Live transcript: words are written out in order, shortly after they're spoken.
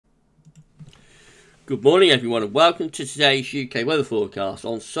Good morning everyone and welcome to today's UK weather forecast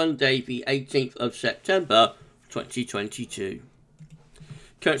on Sunday the 18th of September 2022.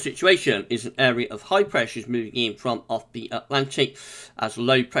 Current situation is an area of high pressure moving in from off the Atlantic as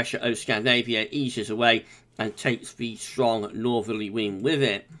low pressure over Scandinavia eases away and takes the strong northerly wind with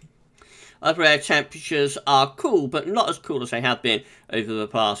it. Other air temperatures are cool but not as cool as they have been over the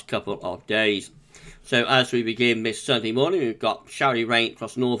past couple of days. So as we begin this Sunday morning, we've got showery rain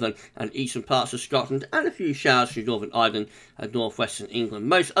across northern and eastern parts of Scotland and a few showers through Northern Ireland and northwestern England.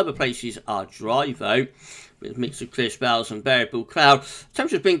 Most other places are dry though, with a mix of clear spells and variable cloud.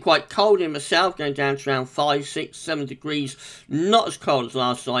 Temperature's been quite cold in the south, going down to around 5, 6, 7 degrees. Not as cold as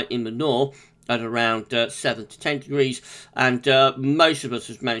last night in the north, at around 7 to 10 degrees. And most of us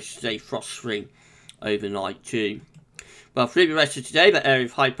have managed to stay frost-free overnight too. Well, through the rest of today, that area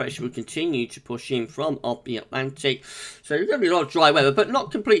of high pressure will continue to push in from off the Atlantic. So there's going to be a lot of dry weather, but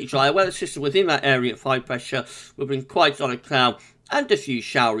not completely dry. A weather system within that area of high pressure will bring quite a lot of cloud and a few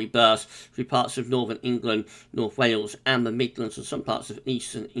showery bursts through parts of northern England, North Wales and the Midlands and some parts of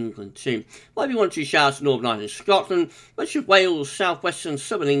eastern England too. Might be 1 or 2 showers in Northern Ireland and Scotland. Much of Wales, southwestern,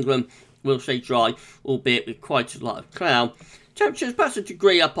 southern England will stay dry, albeit with quite a lot of cloud. Temperatures perhaps a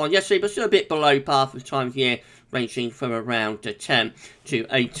degree up on yesterday, but still a bit below par for the time of year, ranging from around 10 to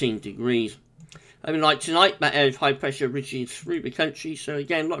 18 degrees. Overnight tonight, that area of high pressure originates through the country, so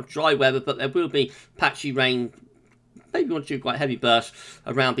again, a lot of dry weather, but there will be patchy rain, maybe 1 or 2 quite heavy bursts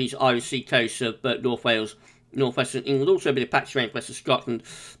around these Irish sea coasts of North Wales, northwestern England, also a bit of patchy rain west of Scotland,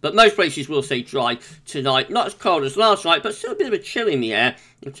 but most places will stay dry tonight. Not as cold as last night, but still a bit of a chill in the air,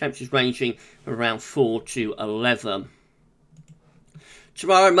 with temperatures ranging around 4 to 11.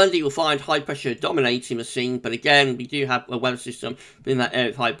 Tomorrow, Monday, we'll find high pressure dominating the scene, but again, we do have a weather system within that area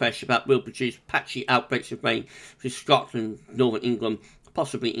of high pressure that will produce patchy outbreaks of rain through Scotland, northern England,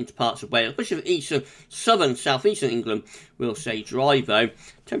 possibly into parts of Wales, especially eastern, southern, southeastern England will stay dry though.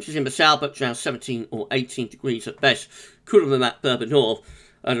 Temperatures in the south up to around 17 or 18 degrees at best, cooler than that further north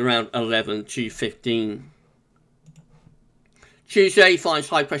at around 11 to 15. Tuesday finds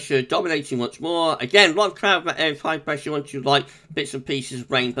high pressure dominating once more. Again, a lot of cloud that area of high pressure once you like bits and pieces of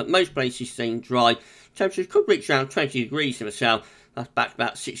rain, but most places staying dry. Temperatures could reach around 20 degrees in the south. That's back to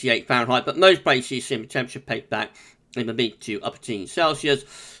about 68 Fahrenheit, but most places seeing the temperature pegged back in the mid to upper teens Celsius.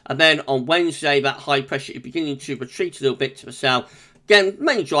 And then on Wednesday, that high pressure is beginning to retreat a little bit to the south. Again,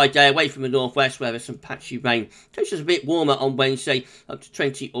 mainly dry day away from the northwest where there's some patchy rain. Temperatures a bit warmer on Wednesday, up to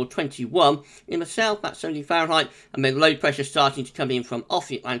 20 or 21. In the south, that's 70 Fahrenheit. And then low pressure starting to come in from off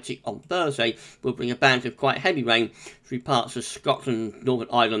the Atlantic on Thursday will bring a band of quite heavy rain through parts of Scotland, Northern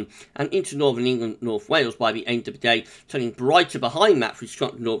Ireland and into northern England, North Wales by the end of the day, turning brighter behind that through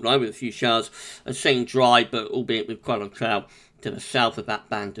Scotland, Northern Ireland with a few showers and staying dry, but albeit with quite a lot of cloud to the south of that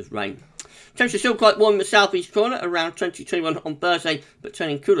band of rain. Temperature still quite warm in the southeast corner, around 20-21 on Thursday, but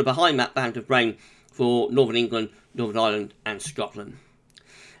turning cooler behind that band of rain for northern England, Northern Ireland and Scotland.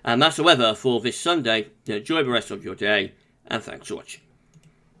 And that's the weather for this Sunday. Enjoy the rest of your day, and thanks for watching.